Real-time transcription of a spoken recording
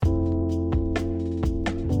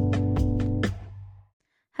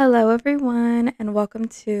Hello, everyone, and welcome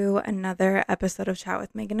to another episode of Chat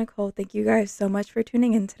with Megan Nicole. Thank you guys so much for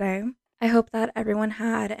tuning in today. I hope that everyone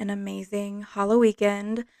had an amazing Halloween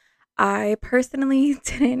weekend. I personally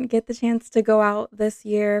didn't get the chance to go out this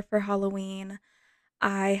year for Halloween.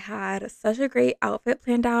 I had such a great outfit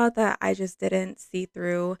planned out that I just didn't see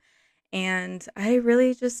through. And I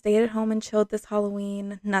really just stayed at home and chilled this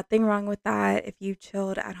Halloween. Nothing wrong with that. If you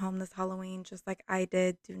chilled at home this Halloween, just like I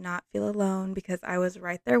did, do not feel alone because I was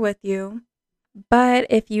right there with you. But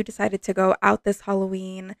if you decided to go out this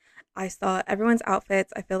Halloween, I saw everyone's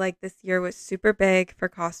outfits. I feel like this year was super big for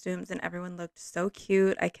costumes and everyone looked so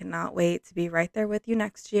cute. I cannot wait to be right there with you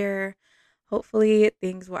next year. Hopefully,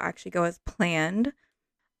 things will actually go as planned.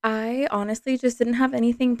 I honestly just didn't have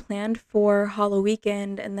anything planned for Halloween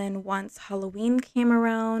weekend, and then once Halloween came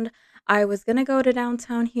around, I was gonna go to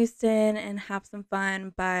downtown Houston and have some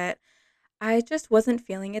fun, but I just wasn't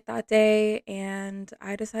feeling it that day, and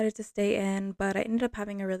I decided to stay in, but I ended up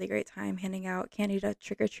having a really great time handing out candy to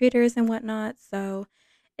trick-or-treaters and whatnot, so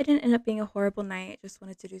it didn't end up being a horrible night, just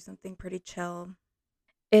wanted to do something pretty chill.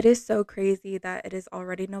 It is so crazy that it is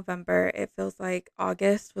already November. It feels like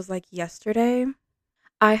August was like yesterday.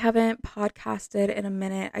 I haven't podcasted in a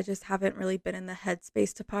minute. I just haven't really been in the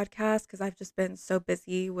headspace to podcast because I've just been so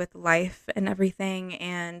busy with life and everything.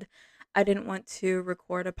 And I didn't want to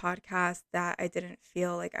record a podcast that I didn't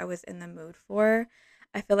feel like I was in the mood for.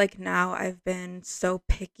 I feel like now I've been so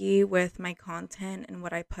picky with my content and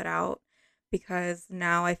what I put out because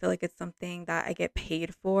now I feel like it's something that I get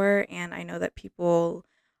paid for. And I know that people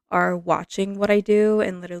are watching what I do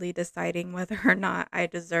and literally deciding whether or not I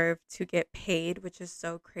deserve to get paid, which is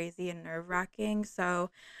so crazy and nerve wracking. So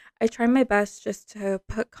I try my best just to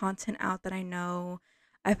put content out that I know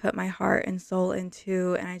I put my heart and soul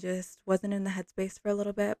into. And I just wasn't in the headspace for a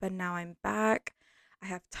little bit, but now I'm back. I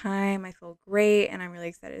have time. I feel great. And I'm really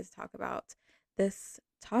excited to talk about this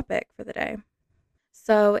topic for the day.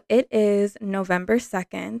 So it is November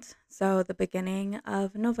 2nd, so the beginning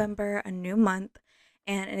of November, a new month,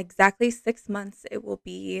 and in exactly 6 months, it will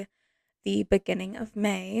be the beginning of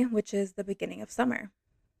May, which is the beginning of summer.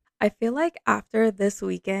 I feel like after this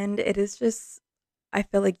weekend, it is just, I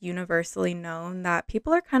feel like universally known that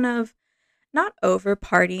people are kind of not over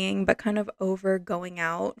partying, but kind of over going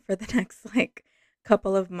out for the next like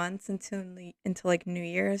couple of months until like New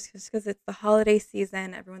Year's, just because it's the holiday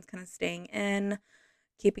season. Everyone's kind of staying in,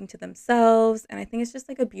 keeping to themselves. And I think it's just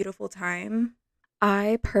like a beautiful time.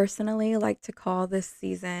 I personally like to call this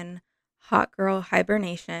season Hot Girl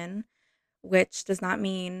Hibernation, which does not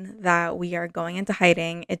mean that we are going into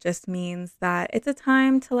hiding. It just means that it's a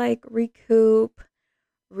time to like recoup,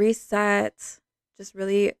 reset, just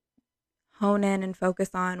really hone in and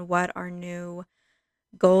focus on what our new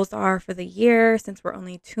goals are for the year since we're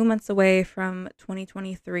only 2 months away from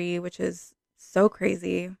 2023, which is so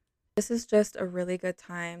crazy. This is just a really good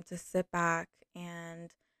time to sit back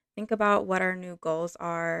and think about what our new goals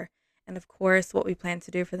are, and of course, what we plan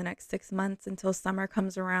to do for the next 6 months until summer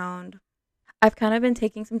comes around. I've kind of been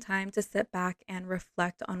taking some time to sit back and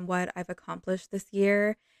reflect on what I've accomplished this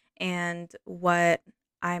year and what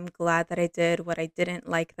I'm glad that I did, what I didn't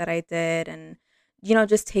like that I did, and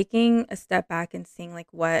just taking a step back and seeing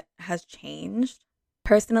like what has changed.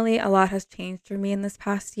 Personally, a lot has changed for me in this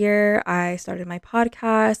past year. I started my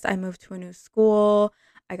podcast, I moved to a new school,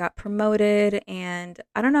 I got promoted, and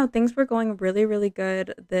I don't know, things were going really, really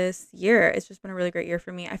good this year. It's just been a really great year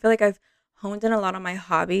for me. I feel like I've honed in a lot on my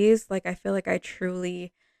hobbies. Like, I feel like I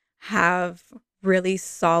truly have really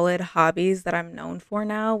solid hobbies that I'm known for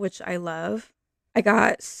now, which I love. I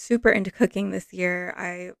got super into cooking this year.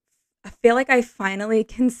 I feel like I finally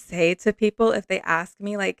can say to people if they ask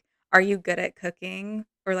me like, "Are you good at cooking?"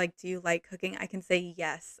 or like, "Do you like cooking?" I can say,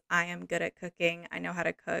 "Yes, I am good at cooking. I know how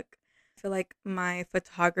to cook." I feel like my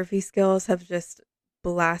photography skills have just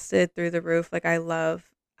blasted through the roof. Like I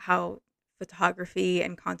love how photography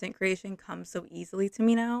and content creation comes so easily to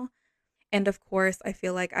me now. And of course, I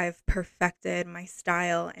feel like I've perfected my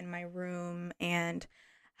style in my room and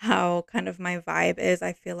how kind of my vibe is.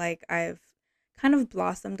 I feel like I've kind of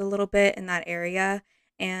blossomed a little bit in that area.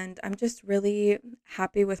 And I'm just really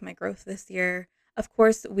happy with my growth this year. Of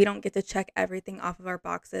course, we don't get to check everything off of our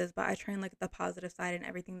boxes, but I try and look at the positive side and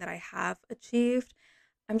everything that I have achieved.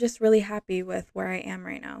 I'm just really happy with where I am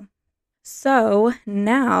right now. So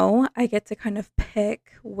now I get to kind of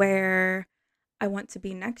pick where I want to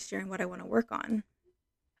be next year and what I want to work on.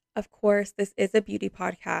 Of course, this is a beauty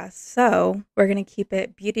podcast, so we're going to keep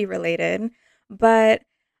it beauty related. But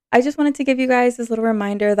I just wanted to give you guys this little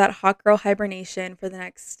reminder that Hot Girl Hibernation for the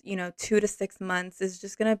next, 2 to 6 months is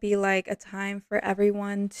just going to be like a time for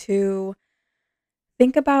everyone to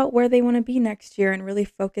think about where they want to be next year and really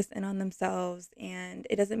focus in on themselves. And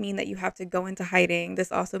it doesn't mean that you have to go into hiding.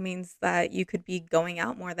 This also means that you could be going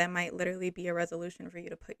out more. That might literally be a resolution for you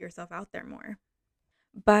to put yourself out there more.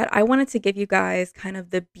 But I wanted to give you guys kind of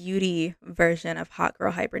the beauty version of hot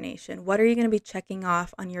girl hibernation. What are you going to be checking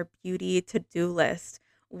off on your beauty to do list?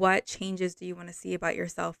 What changes do you want to see about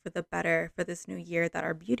yourself for the better for this new year that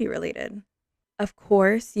are beauty related? Of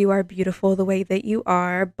course, you are beautiful the way that you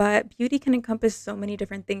are, but beauty can encompass so many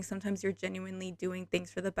different things. Sometimes you're genuinely doing things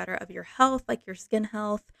for the better of your health, like your skin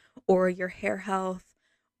health or your hair health,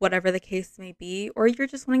 whatever the case may be, or you're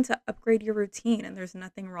just wanting to upgrade your routine, and there's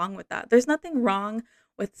nothing wrong with that. There's nothing wrong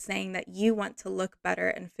with saying that you want to look better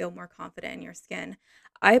and feel more confident in your skin.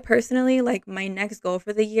 I personally, like, my next goal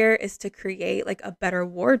for the year is to create like a better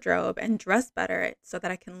wardrobe and dress better so that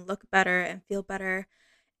I can look better and feel better.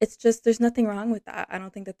 It's just there's nothing wrong with that. I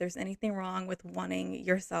don't think that there's anything wrong with wanting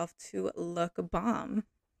yourself to look bomb.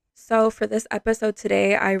 So, for this episode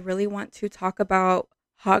today, I really want to talk about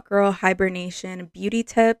hot girl hibernation beauty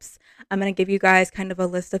tips. I'm going to give you guys kind of a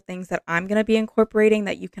list of things that I'm going to be incorporating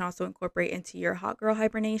that you can also incorporate into your hot girl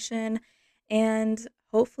hibernation. And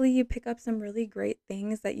hopefully, you pick up some really great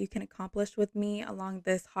things that you can accomplish with me along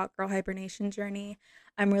this hot girl hibernation journey.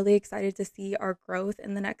 I'm really excited to see our growth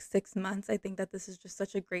in the next 6 months. I think that this is just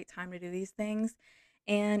such a great time to do these things.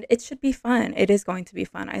 And it should be fun. It is going to be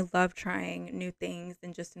fun. I love trying new things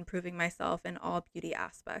and just improving myself in all beauty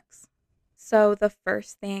aspects. So, the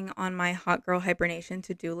first thing on my hot girl hibernation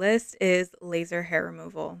to do list is laser hair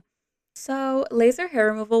removal. So, laser hair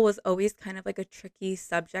removal was always kind of like a tricky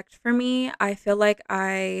subject for me. I feel like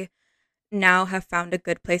I now have found a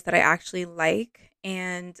good place that I actually like.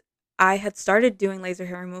 And I had started doing laser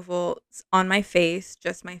hair removal on my face,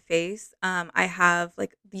 just my face. I have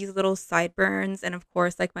like these little sideburns and, of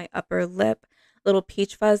course, like my upper lip, little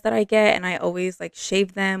peach fuzz that I get. And I always like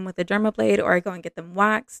shave them with a dermablade or I go and get them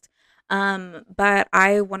waxed. But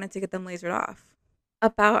I wanted to get them lasered off.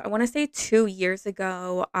 About, I want to say 2 years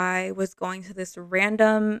ago, I was going to this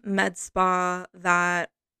random med spa that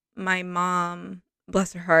my mom,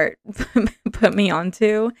 bless her heart, put me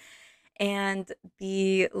onto. And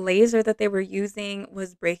the laser that they were using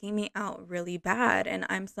was breaking me out really bad. And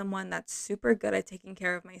I'm someone that's super good at taking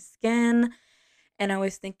care of my skin. And I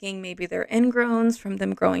was thinking maybe they're ingrowns from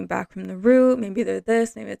them growing back from the root. Maybe they're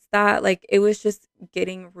this, maybe it's that. Like it was just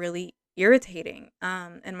getting really irritating.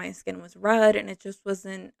 And my skin was red and it just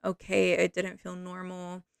wasn't okay. It didn't feel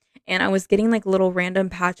normal. And I was getting like little random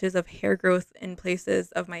patches of hair growth in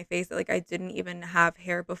places of my face that like I didn't even have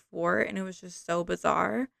hair before. And it was just so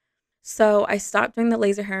bizarre. So I stopped doing the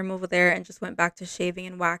laser hair removal there and just went back to shaving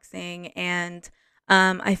and waxing. And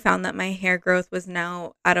I found that my hair growth was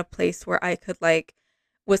now at a place where I could like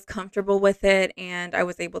was comfortable with it and I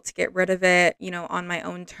was able to get rid of it, on my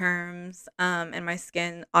own terms. And my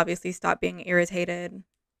skin obviously stopped being irritated.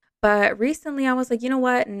 But recently I was like, you know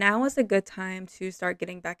what? Now is a good time to start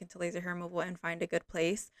getting back into laser hair removal and find a good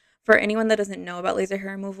place. For anyone that doesn't know about laser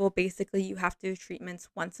hair removal, basically you have to do treatments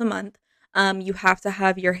once a month. You have to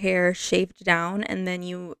have your hair shaved down and then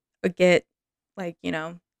you get like,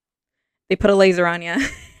 they put a laser on you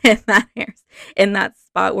in that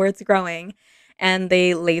spot where it's growing and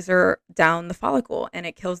they laser down the follicle and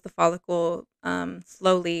it kills the follicle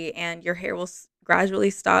slowly and your hair will gradually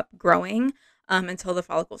stop growing until the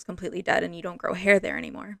follicle is completely dead and you don't grow hair there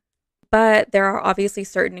anymore. But there are obviously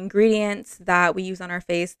certain ingredients that we use on our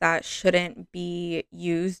face that shouldn't be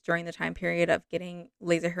used during the time period of getting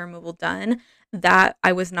laser hair removal done that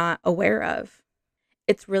I was not aware of.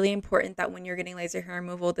 It's really important that when you're getting laser hair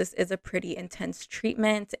removal, this is a pretty intense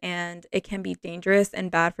treatment and it can be dangerous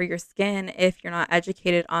and bad for your skin if you're not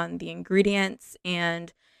educated on the ingredients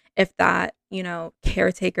and if that,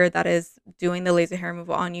 caretaker that is doing the laser hair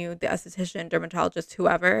removal on you, the esthetician, dermatologist,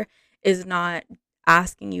 whoever, is not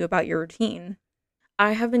asking you about your routine.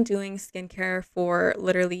 I have been doing skincare for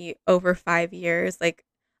literally over 5 years, like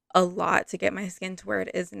a lot to get my skin to where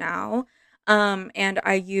it is now. And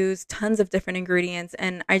I use tons of different ingredients.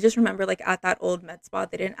 And I just remember like at that old med spa,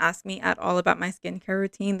 they didn't ask me at all about my skincare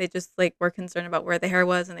routine. They just like were concerned about where the hair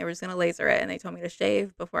was and they were just gonna laser it and they told me to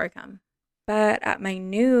shave before I come. But at my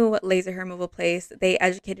new laser hair removal place, they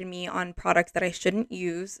educated me on products that I shouldn't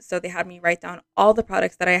use. So they had me write down all the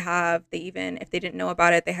products that I have. They even, if they didn't know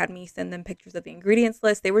about it, they had me send them pictures of the ingredients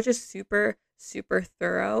list. They were just super, super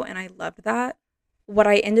thorough. And I loved that. What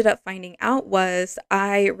I ended up finding out was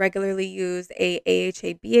I regularly use a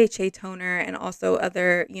AHA BHA toner and also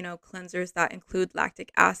other, cleansers that include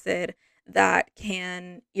lactic acid that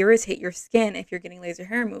can irritate your skin if you're getting laser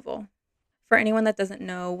hair removal. For anyone that doesn't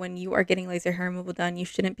know, when you are getting laser hair removal done, you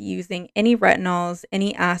shouldn't be using any retinols,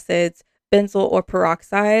 any acids, benzoyl, or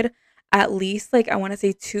peroxide at least like I want to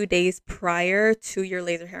say 2 days prior to your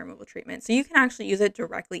laser hair removal treatment. So you can actually use it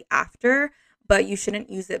directly after, but you shouldn't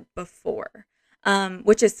use it before.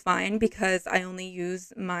 Which is fine because I only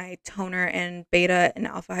use my toner and beta and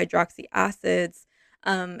alpha hydroxy acids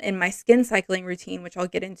in my skin cycling routine, which I'll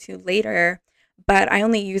get into later. But I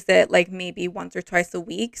only use it like maybe once or twice a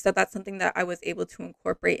week. So that's something that I was able to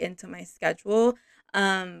incorporate into my schedule.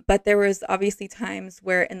 But there was obviously times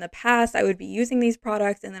where in the past I would be using these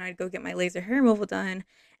products and then I'd go get my laser hair removal done.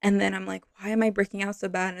 And then I'm like, why am I breaking out so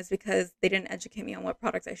bad? And it's because they didn't educate me on what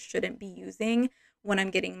products I shouldn't be using when I'm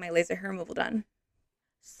getting my laser hair removal done.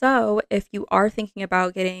 So, if you are thinking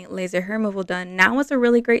about getting laser hair removal done, now is a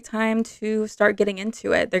really great time to start getting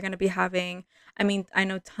into it. They're going to be having, I mean, I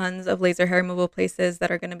know tons of laser hair removal places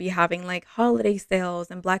that are going to be having like holiday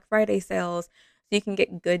sales and Black Friday sales. So you can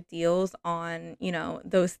get good deals on,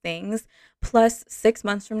 those things. Plus, 6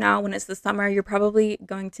 months from now, when it's the summer, you're probably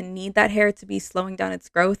going to need that hair to be slowing down its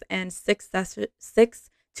growth. And 6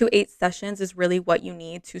 to 8 sessions is really what you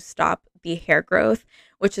need to stop the hair growth,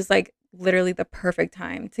 which is like literally the perfect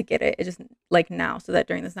time to get it. It just like now, so that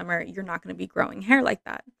during the summer you're not going to be growing hair like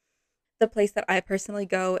that. The place that I personally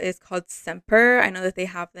go is called Semper. I know that they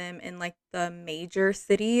have them in like the major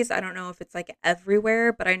cities. I don't know if it's like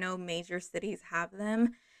everywhere, but I know major cities have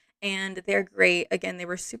them and they're great. Again, they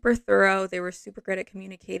were super thorough. They were super great at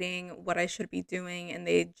communicating what I should be doing and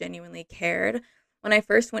they genuinely cared. When I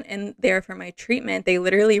first went in there for my treatment, they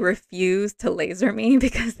literally refused to laser me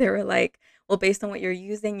because they were like, well, based on what you're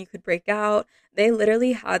using, you could break out. They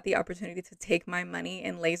literally had the opportunity to take my money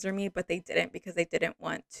and laser me, but they didn't because they didn't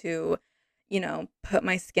want to put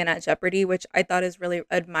my skin at jeopardy, which I thought is really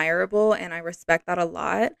admirable. And I respect that a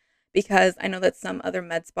lot because I know that some other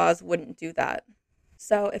med spas wouldn't do that.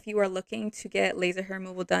 So if you are looking to get laser hair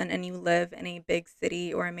removal done and you live in a big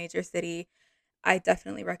city or a major city, I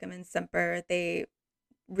definitely recommend Semper. They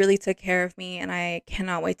really took care of me and I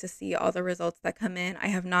cannot wait to see all the results that come in. I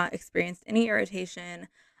have not experienced any irritation.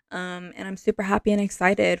 And I'm super happy and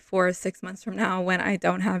excited for 6 months from now when I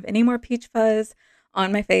don't have any more peach fuzz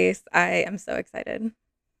on my face. I am so excited.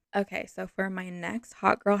 Okay, so for my next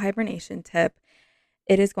hot girl hibernation tip,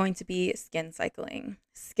 it is going to be skin cycling.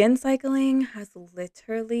 Skin cycling has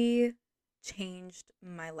literally changed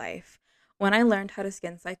my life. When I learned how to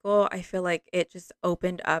skin cycle, I feel like it just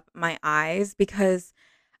opened up my eyes because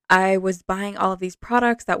I was buying all of these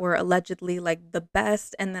products that were allegedly like the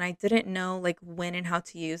best, and then I didn't know like when and how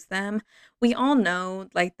to use them. We all know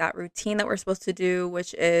like that routine that we're supposed to do,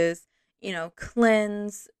 which is,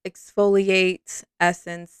 cleanse, exfoliate,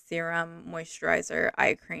 essence, serum, moisturizer,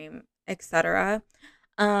 eye cream, etc.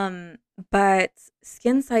 Um, but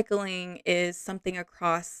skin cycling is something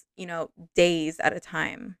across, days at a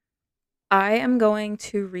time. I am going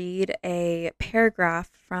to read a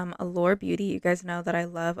paragraph from Allure Beauty. You guys know that I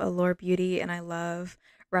love Allure Beauty and I love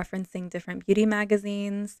referencing different beauty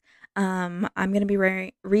magazines. I'm going to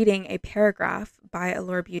be reading a paragraph by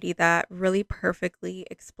Allure Beauty that really perfectly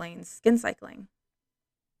explains skin cycling.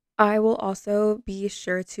 I will also be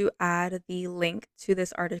sure to add the link to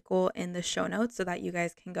this article in the show notes so that you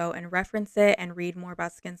guys can go and reference it and read more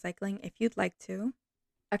about skin cycling if you'd like to.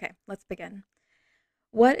 Okay, let's begin.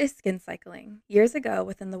 What is skin cycling? Years ago,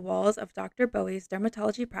 within the walls of Dr. Bowie's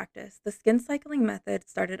dermatology practice, the skin cycling method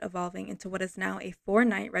started evolving into what is now a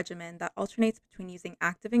 4-night regimen that alternates between using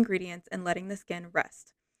active ingredients and letting the skin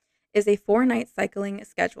rest. It is a 4-night cycling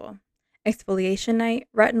schedule. Exfoliation night,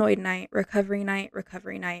 recovery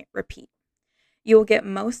night, repeat. You will get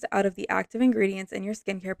most out of the active ingredients in your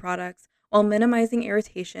skincare products while minimizing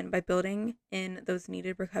irritation by building in those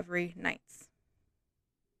needed recovery nights.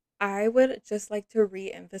 I would just like to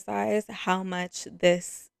re-emphasize how much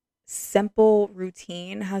this simple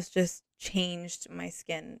routine has just changed my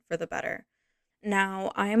skin for the better.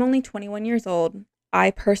 Now, I am only 21 years old.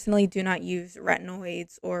 I personally do not use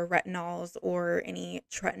retinoids or retinols or any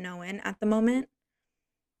tretinoin at the moment,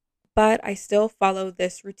 but I still follow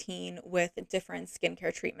this routine with different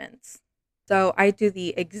skincare treatments. So I do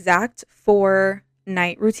the exact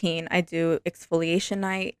 4-night routine. I do exfoliation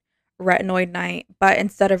night, retinoid night, but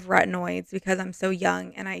instead of retinoids, because I'm so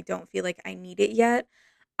young and I don't feel like I need it yet,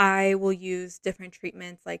 I will use different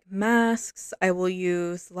treatments like masks. I will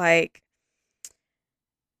use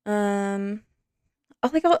um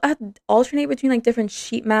I'll alternate between like different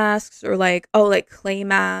sheet masks or like clay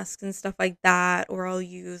masks and stuff like that, or I'll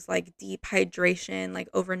use like deep hydration, like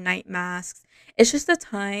overnight masks. It's just a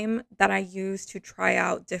time that I use to try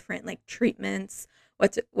out different like treatments,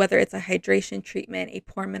 whether it's a hydration treatment, a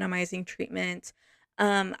pore minimizing treatment.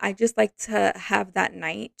 I just like to have that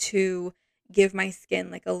night to give my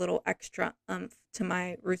skin like a little extra to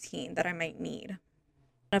my routine that I might need.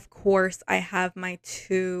 Of course, I have my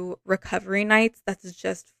 2 recovery nights. That's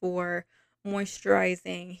just for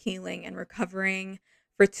moisturizing, healing, and recovering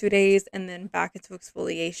for 2 days, and then back into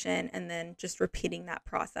exfoliation, and then just repeating that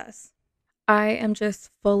process. I am just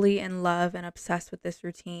fully in love and obsessed with this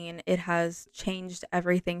routine. It has changed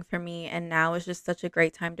everything for me, and now is just such a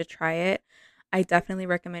great time to try it. I definitely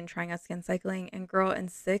recommend trying out skin cycling. And girl, in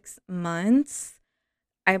 6 months,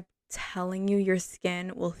 I'm telling you, your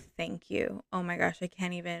skin will thank you. Oh my gosh, I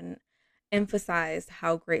can't even emphasize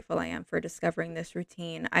how grateful I am for discovering this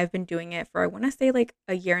routine. I've been doing it for, I want to say, like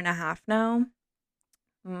a year and a half now.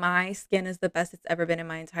 My skin is the best it's ever been in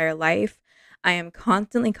my entire life. I am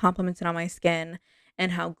constantly complimented on my skin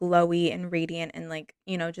and how glowy and radiant and, like,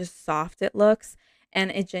 just soft it looks. And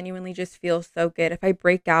it genuinely just feels so good. If I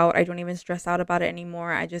break out, I don't even stress out about it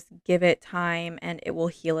anymore. I just give it time and it will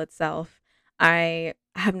heal itself. I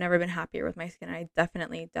have never been happier with my skin. I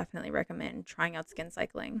definitely, definitely recommend trying out skin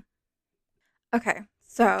cycling. Okay,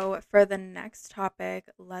 so for the next topic,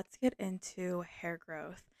 let's get into hair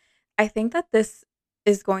growth. I think that this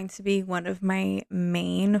is going to be one of my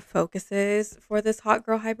main focuses for this hot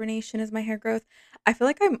girl hibernation is my hair growth. I feel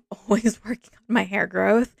like I'm always working on my hair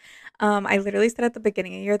growth. I literally said at the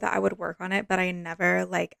beginning of the year that I would work on it, but I never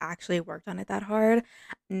like actually worked on it that hard.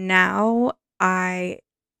 Now I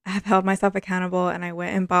have held myself accountable and I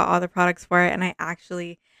went and bought all the products for it and I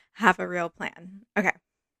actually have a real plan. Okay.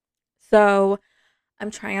 So I'm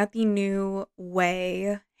trying out the new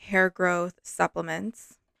Way hair growth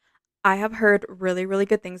supplements. I have heard really, really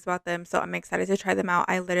good things about them, so I'm excited to try them out.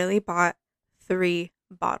 I literally bought 3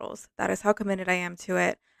 bottles. That is how committed I am to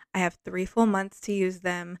it. I have 3 full months to use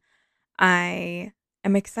them. I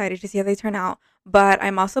am excited to see how they turn out, but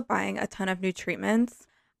I'm also buying a ton of new treatments.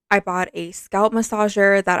 I bought a scalp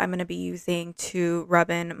massager that I'm going to be using to rub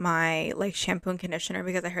in my like shampoo and conditioner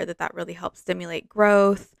because I heard that that really helps stimulate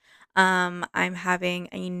growth. I'm having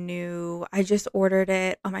a new, I just ordered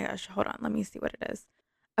it. Oh my gosh, hold on. Let me see what it is.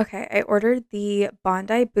 Okay, I ordered the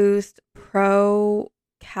Bondi Boost Pro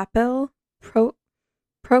Pro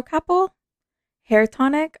Capel hair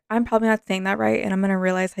tonic. I'm probably not saying that right, and I'm gonna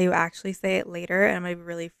realize how you actually say it later, and I'm gonna be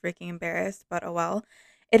really freaking embarrassed, but oh well.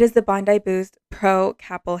 It is the Bondi Boost Pro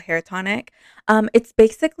Capel hair tonic. It's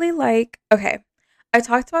basically like, okay, I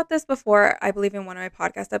talked about this before, I believe in one of my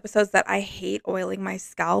podcast episodes, that I hate oiling my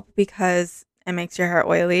scalp because it makes your hair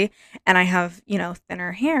oily, and I have,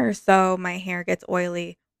 thinner hair, so my hair gets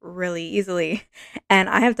oily really easily. And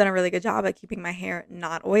I have done a really good job at keeping my hair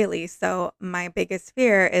not oily. So my biggest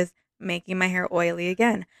fear is making my hair oily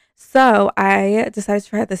again. So I decided to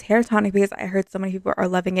try out this hair tonic because I heard so many people are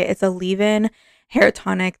loving it. It's a leave-in hair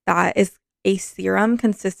tonic that is a serum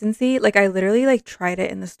consistency. Like I literally like tried it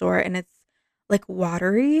in the store and it's like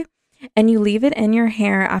watery and you leave it in your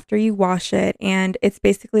hair after you wash it and it's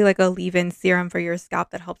basically like a leave-in serum for your scalp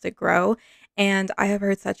that helps it grow. And I have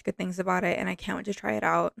heard such good things about it and I can't wait to try it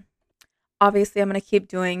out. Obviously, I'm going to keep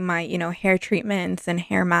doing my, hair treatments and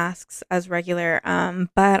hair masks as regular.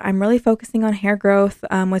 But I'm really focusing on hair growth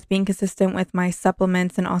with being consistent with my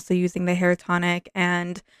supplements and also using the hair tonic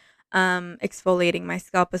and exfoliating my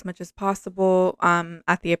scalp as much as possible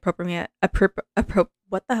at the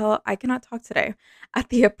what the hell? I cannot talk today. At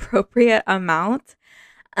the appropriate amount.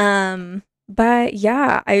 But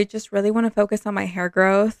yeah, I just really want to focus on my hair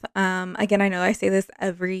growth. Again, I know I say this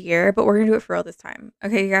every year, but we're gonna do it for real this time.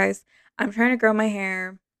 Okay, you guys, I'm trying to grow my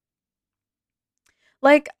hair.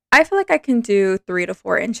 Like, I feel like I can do 3 to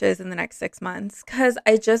 4 inches in the next 6 months because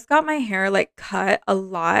I just got my hair like cut a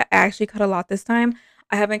lot. I actually cut a lot this time.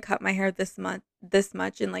 I haven't cut my hair this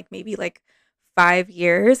much in like maybe like 5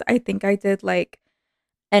 years. I think I did like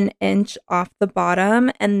an inch off the bottom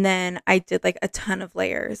and then I did like a ton of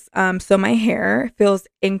layers. So my hair feels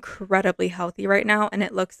incredibly healthy right now and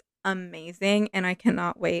it looks amazing and I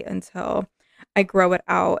cannot wait until I grow it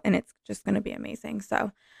out and it's just going to be amazing.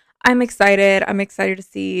 So I'm excited. I'm excited to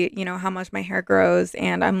see, how much my hair grows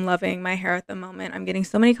and I'm loving my hair at the moment. I'm getting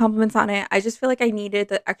so many compliments on it. I just feel like I needed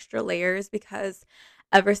the extra layers because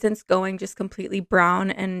ever since going just completely brown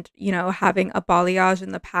and, having a balayage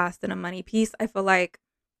in the past and a money piece, I feel like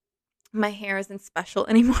my hair isn't special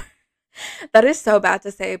anymore. That is so bad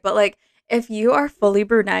to say, but like if you are fully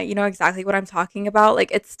brunette, you know exactly what I'm talking about.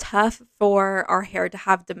 Like it's tough for our hair to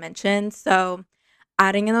have dimension. So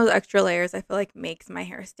adding in those extra layers, I feel like makes my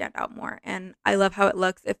hair stand out more. And I love how it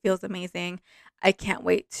looks. It feels amazing. I can't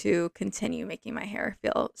wait to continue making my hair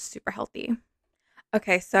feel super healthy.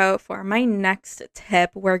 Okay, so for my next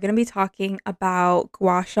tip, we're going to be talking about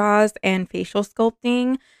gua shas and facial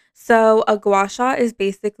sculpting. So, a gua sha is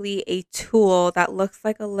basically a tool that looks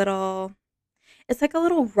like it's like a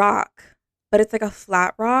little rock, but it's like a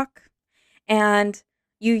flat rock. And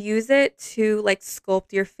you use it to like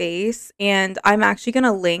sculpt your face. And I'm actually going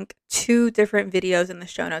to link two different videos in the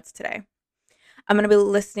show notes today. I'm going to be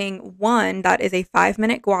listing one that is a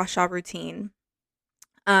 5-minute gua sha routine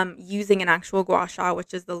using an actual gua sha,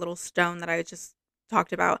 which is the little stone that I just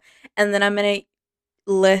talked about. And then I'm going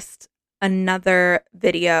to list another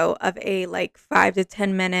video of a like 5 to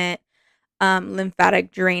 10 minute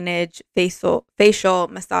lymphatic drainage facial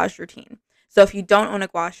massage routine. So if you don't own a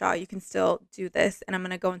gua sha, you can still do this. And I'm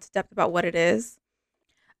going to go into depth about what it is.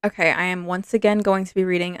 Okay, I am once again going to be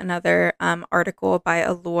reading another article by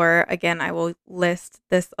Allure. Again, I will list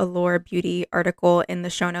this Allure Beauty article in the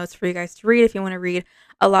show notes for you guys to read if you want to read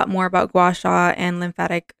a lot more about gua sha and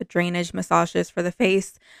lymphatic drainage massages for the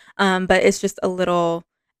face. But it's just a little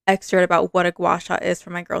excerpt about what a gua sha is for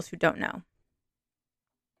my girls who don't know.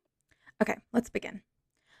 Okay, let's begin.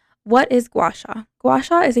 What is gua sha? Gua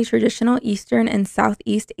sha is a traditional Eastern and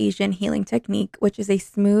Southeast Asian healing technique, which is a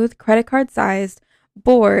smooth, credit card sized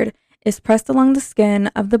board, is pressed along the skin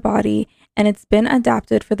of the body, and it's been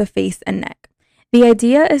adapted for the face and neck. The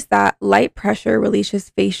idea is that light pressure releases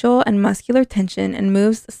facial and muscular tension and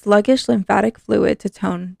moves sluggish lymphatic fluid to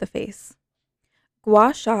tone the face.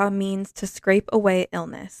 Gua sha means to scrape away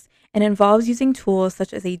illness and involves using tools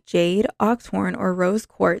such as a jade, oxhorn, or rose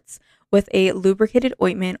quartz with a lubricated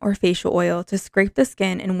ointment or facial oil to scrape the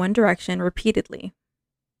skin in one direction repeatedly.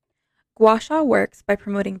 Gua sha works by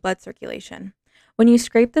promoting blood circulation. When you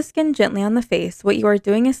scrape the skin gently on the face, what you are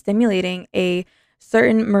doing is stimulating a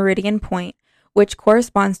certain meridian point, which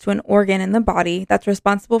corresponds to an organ in the body that's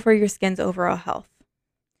responsible for your skin's overall health.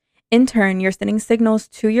 In turn, you're sending signals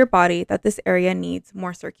to your body that this area needs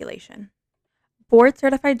more circulation. Board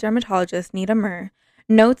certified dermatologist Nita Murr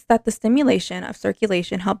notes that the stimulation of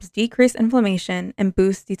circulation helps decrease inflammation and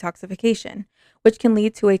boost detoxification, which can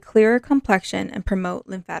lead to a clearer complexion and promote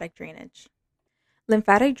lymphatic drainage.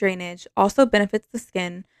 Lymphatic drainage also benefits the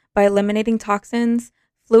skin by eliminating toxins,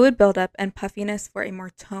 fluid buildup, and puffiness for a more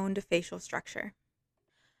toned facial structure.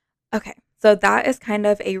 Okay, so that is kind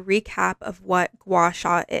of a recap of what gua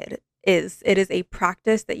sha is. It is a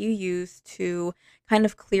practice that you use to kind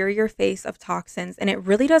of clear your face of toxins, and it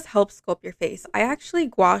really does help sculpt your face. I actually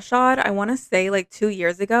gua sha'd, I want to say like 2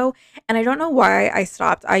 years ago, and I don't know why I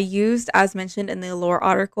stopped. I used, as mentioned in the Allure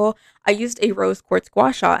article, I used a rose quartz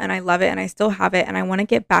gua sha, and I love it, and I still have it, and I want to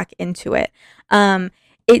get back into it.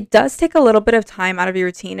 It does take a little bit of time out of your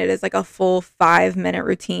routine. It is like a full 5-minute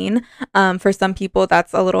routine. For some people,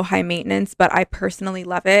 that's a little high maintenance, but I personally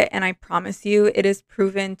love it. And I promise you, it is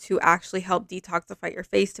proven to actually help detoxify your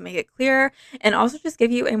face to make it clearer and also just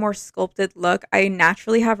give you a more sculpted look. I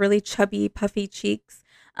naturally have really chubby, puffy cheeks,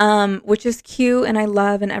 which is cute and I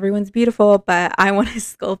love, and everyone's beautiful, but I want a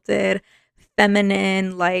sculpted,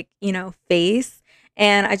 feminine, like, face.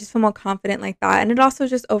 And I just feel more confident like that. And it also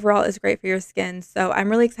just overall is great for your skin. So I'm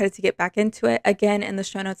really excited to get back into it. Again, in the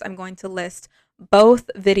show notes, I'm going to list both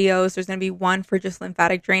videos. There's going to be one for just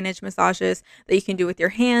lymphatic drainage massages that you can do with your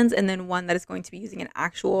hands, and then one that is going to be using an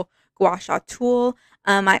actual gua sha tool.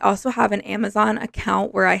 I also have an Amazon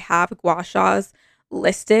account where I have gua shas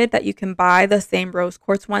listed that you can buy, the same rose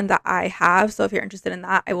quartz one that I have. So if you're interested in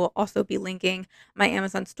that, I will also be linking my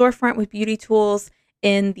Amazon storefront with beauty tools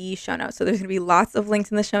in the show notes. So there's going to be lots of links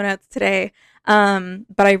in the show notes today.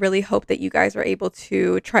 But I really hope that you guys are able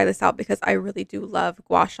to try this out because I really do love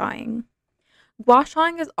gua shaing. Gua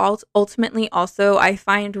shaing is ultimately also, I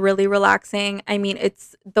find, really relaxing. I mean,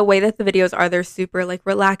 it's the way that the videos are, they're super like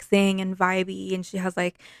relaxing and vibey, and she has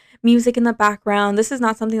like music in the background. This is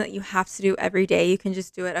not something that you have to do every day. You can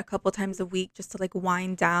just do it a couple times a week just to like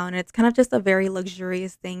wind down. And it's kind of just a very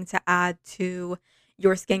luxurious thing to add to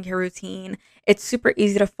your skincare routine. It's super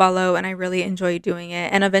easy to follow and I really enjoy doing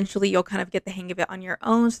it. And eventually you'll kind of get the hang of it on your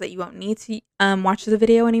own so that you won't need to watch the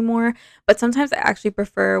video anymore. But sometimes I actually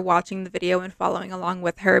prefer watching the video and following along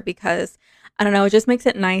with her because I don't know, it just makes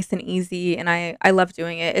it nice and easy and I love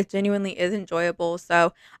doing it. It genuinely is enjoyable.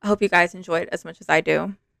 So I hope you guys enjoy it as much as I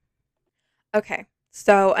do. Okay,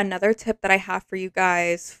 so another tip that I have for you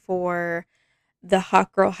guys for the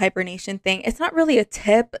hot girl hibernation thing, it's not really a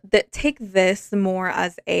tip, that take this more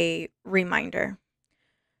as a reminder.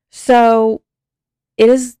 So it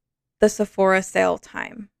is the Sephora sale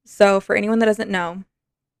time. So for anyone that doesn't know,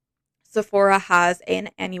 Sephora has an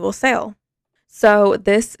annual sale. So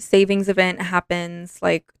this savings event happens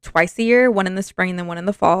like twice a year, one in the spring and then one in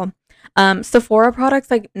the fall. Sephora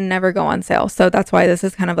products like never go on sale. So that's why this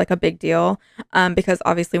is kind of like a big deal. Because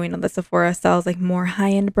obviously we know that Sephora sells like more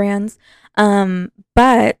high-end brands.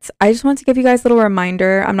 But I just want to give you guys a little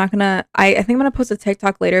reminder. I think I'm gonna post a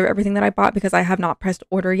TikTok later of everything that I bought because I have not pressed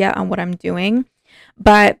order yet on what I'm doing.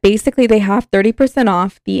 But basically they have 30%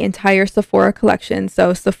 off the entire Sephora collection.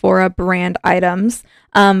 So Sephora brand items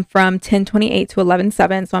from 10/28 to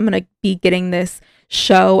 11/7. So I'm gonna be getting this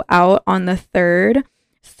show out on the 3rd.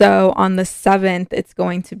 So on the 7th, it's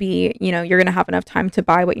going to be, you're going to have enough time to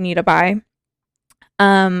buy what you need to buy.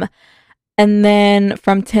 And then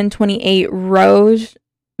from 10/28, Rouge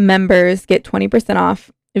members get 20%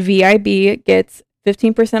 off. VIB gets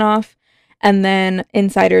 15% off. And then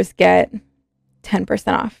insiders get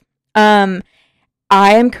 10% off. I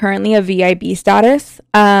am currently a VIB status.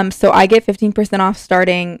 So I get 15% off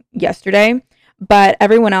starting yesterday. But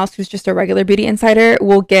everyone else who's just a regular beauty insider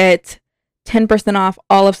will get 10% off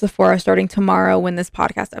all of Sephora starting tomorrow when this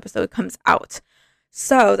podcast episode comes out.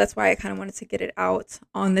 So that's why I kind of wanted to get it out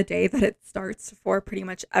on the day that it starts for pretty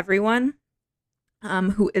much everyone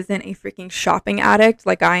who isn't a freaking shopping addict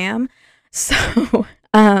like I am. So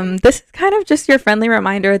this is kind of just your friendly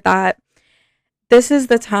reminder that this is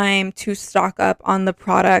the time to stock up on the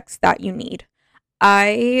products that you need.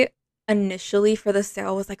 I initially for the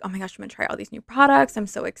sale was like, oh my gosh, I'm going to try all these new products. I'm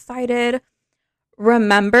so excited.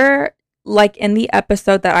 Remember, like in the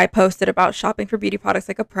episode that I posted about shopping for beauty products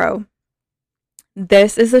like a pro,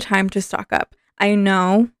 this is the time to stock up. I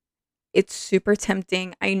know it's super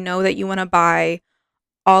tempting. I know that you want to buy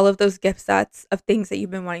all of those gift sets of things that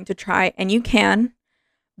you've been wanting to try, and you can,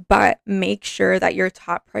 but make sure that your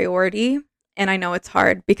top priority, and I know it's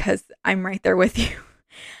hard because I'm right there with you,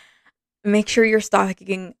 make sure you're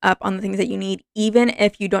stocking up on the things that you need, even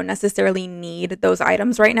if you don't necessarily need those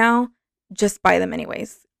items right now, just buy them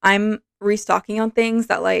anyways. I'm restocking on things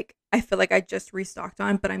that like I feel like I just restocked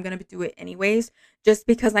on, but I'm going to do it anyways, just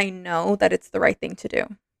because I know that it's the right thing to do.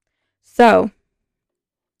 So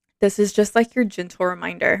this is just like your gentle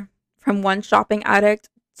reminder from one shopping addict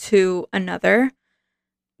to another,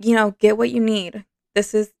 get what you need.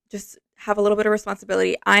 This is just have a little bit of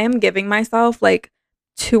responsibility. I am giving myself like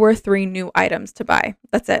 2 or 3 new items to buy.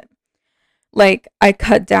 That's it. Like I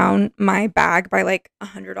cut down my bag by like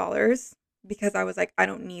 $100 because I was like, I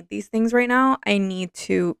don't need these things right now. I need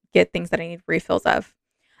to get things that I need refills of.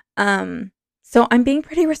 So I'm being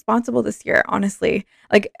pretty responsible this year, honestly.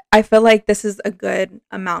 Like I feel like this is a good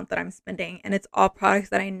amount that I'm spending, and it's all products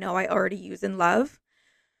that I know I already use and love.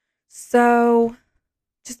 So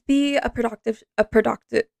just be a productive,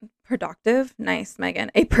 nice,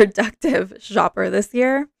 Megan, a productive shopper this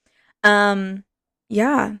year.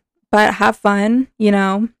 Yeah, but have fun,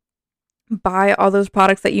 buy all those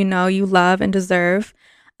products that you know you love and deserve.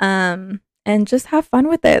 And just have fun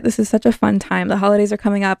with it. This is such a fun time. The holidays are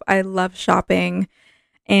coming up. I love shopping.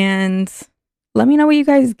 And let me know what you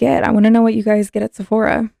guys get. I want to know what you guys get at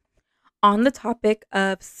Sephora. On the topic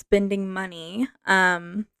of spending money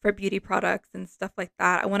for beauty products and stuff like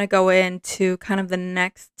that, I want to go into kind of the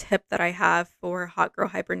next tip that I have for Hot Girl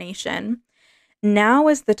Hibernation. Now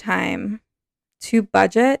is the time to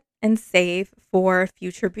budget and save for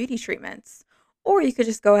future beauty treatments. Or you could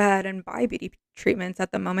just go ahead and buy beauty treatments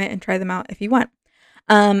at the moment and try them out if you want.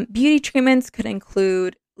 Beauty treatments could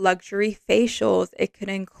include luxury facials. It could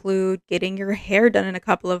include getting your hair done in a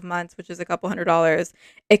couple of months, which is a couple $100s.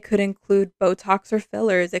 It could include Botox or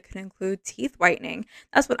fillers. It could include teeth whitening.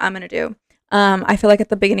 That's what I'm going to do. I feel like at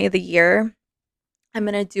the beginning of the year, I'm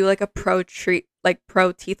going to do like a pro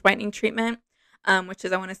teeth whitening treatment, which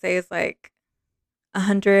is, I want to say is like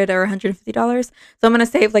 $100 or $150. So I'm gonna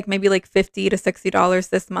save like maybe like $50 to $60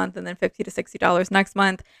 this month, and then $50 to $60 next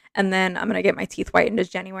month, and then I'm gonna get my teeth whitened in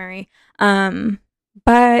January.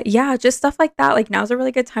 But yeah, just stuff like that. Like now's a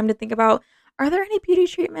really good time to think about, are there any beauty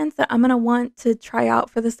treatments that I'm gonna want to try out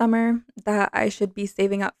for the summer that I should be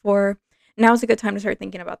saving up for? Now's a good time to start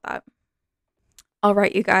thinking about that. All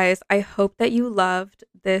right, you guys, I hope that you loved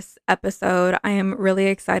this episode. I am really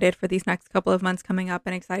excited for these next couple of months coming up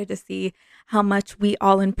and excited to see how much we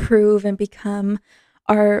all improve and become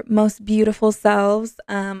our most beautiful selves.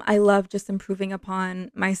 I love just improving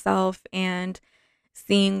upon myself and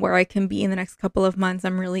seeing where I can be in the next couple of months.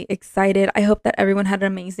 I'm really excited. I hope that everyone had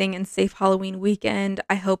an amazing and safe Halloween weekend.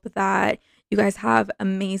 I hope that you guys have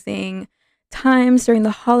amazing times during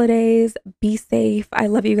the holidays. Be safe. I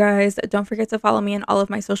love you guys. Don't forget to follow me on all of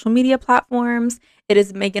my social media platforms. It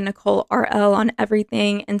is Megan Nicole RL on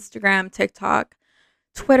everything: Instagram, TikTok,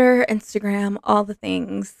 Twitter, Instagram, all the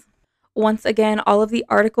things. Once again, all of the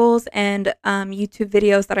articles and YouTube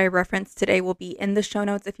videos that I referenced today will be in the show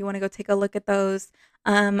notes if you want to go take a look at those.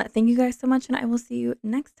 Thank you guys so much, and I will see you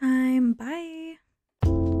next time. Bye.